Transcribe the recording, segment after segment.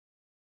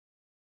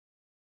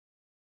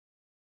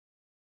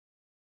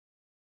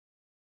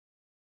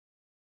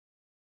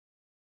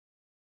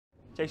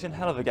Jason,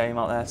 hell of a game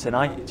out there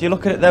tonight. Do you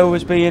look at it though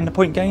as being a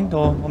point gained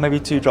or maybe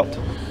 2 dropped?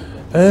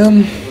 I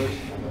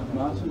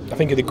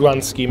think in the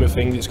grand scheme of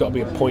things, it's got to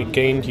be a point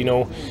gained. You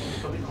know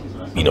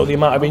the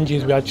amount of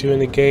injuries we had during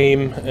the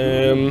game.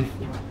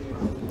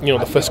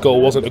 The first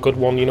goal wasn't a good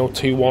one.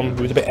 2-1.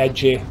 We was a bit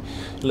edgy, a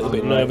little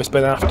bit nervous,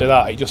 but after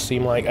that, it just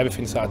seemed like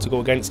everything started to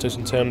go against us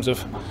in terms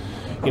of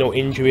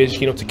injuries.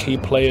 To key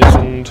players,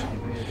 and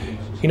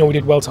we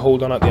did well to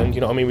hold on at the end.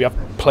 We have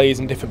players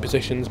in different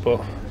positions,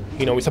 but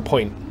it's a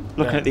point.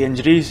 Looking at the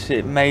injuries,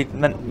 it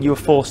meant you were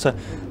forced to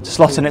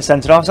slot in at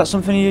centre half. Is that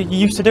something you're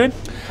used to doing?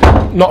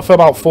 Not for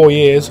about 4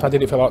 years. I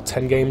did it for about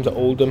 10 games at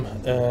Oldham.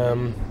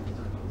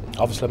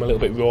 Obviously, I'm a little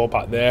bit raw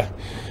back there.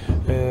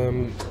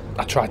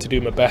 I tried to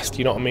do my best.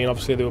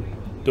 Obviously, they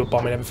were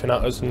bombing everything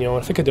at us, and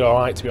I think I did all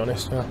right, to be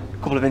honest. Yeah. A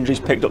couple of injuries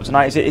picked up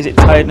tonight. Is it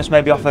tiredness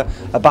maybe off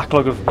a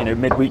backlog of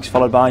midweeks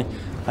followed by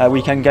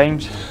weekend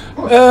games?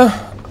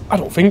 I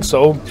don't think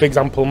so. For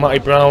example, Matty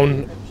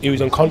Brown, he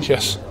was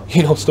unconscious.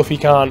 Stuff he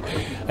can't,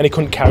 and he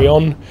couldn't carry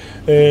on.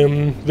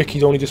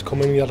 Ricky's only just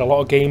come in. He had a lot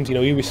of games.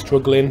 He was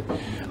struggling,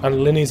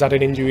 and Linney's had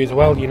an injury as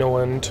well.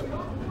 And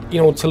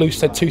to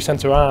lose 2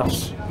 centre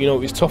halves, it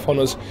was tough on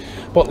us.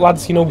 But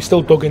lads, we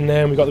still dug in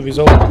there and we got the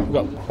result. We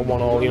got a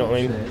 1-1, you know what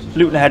I mean?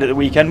 Luton ahead at the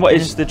weekend. What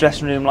is the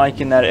dressing room like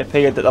in there? It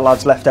appeared that the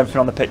lads left everything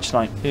on the pitch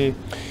tonight. It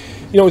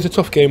was a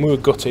tough game. We were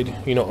gutted,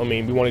 you know what I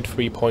mean? We wanted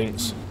 3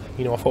 points.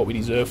 I thought we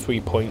deserved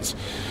 3 points.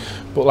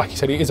 But like you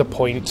said, it is a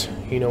point.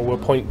 We're a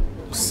point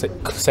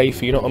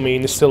safer, you know what I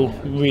mean? It's still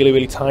really,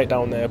 really tight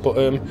down there. But,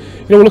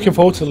 we're looking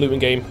forward to the Luton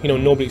game.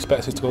 Nobody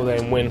expects us to go there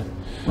and win.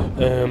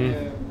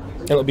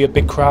 It'll be a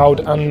big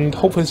crowd, and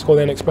hopefully let's go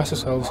there and express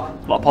ourselves. A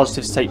lot of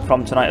positives to take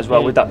from tonight as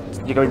well. With that,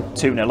 you're going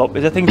 2-0 up.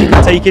 Is there things you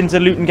can take into the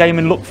Luton game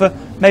and look for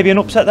maybe an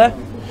upset there?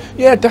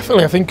 Yeah,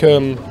 definitely. I think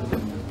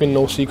been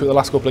no secret the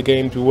last couple of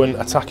games we weren't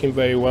attacking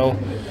very well.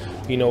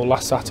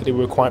 Last Saturday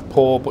we were quite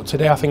poor, but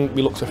today I think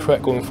we looked a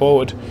threat going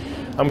forward,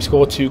 and we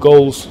scored 2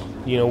 goals.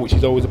 Which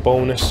is always a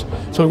bonus.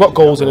 So we've got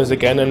goals in us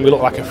again, and we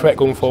look like a threat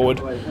going forward.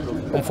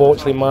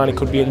 Unfortunately, Marnie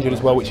could be injured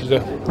as well, which is a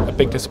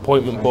big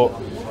disappointment. But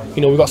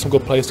we've got some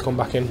good players to come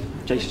back in.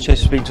 Jason, cheers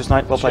for speaking to us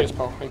tonight. Well played. Cheers,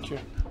 pal. Thank you.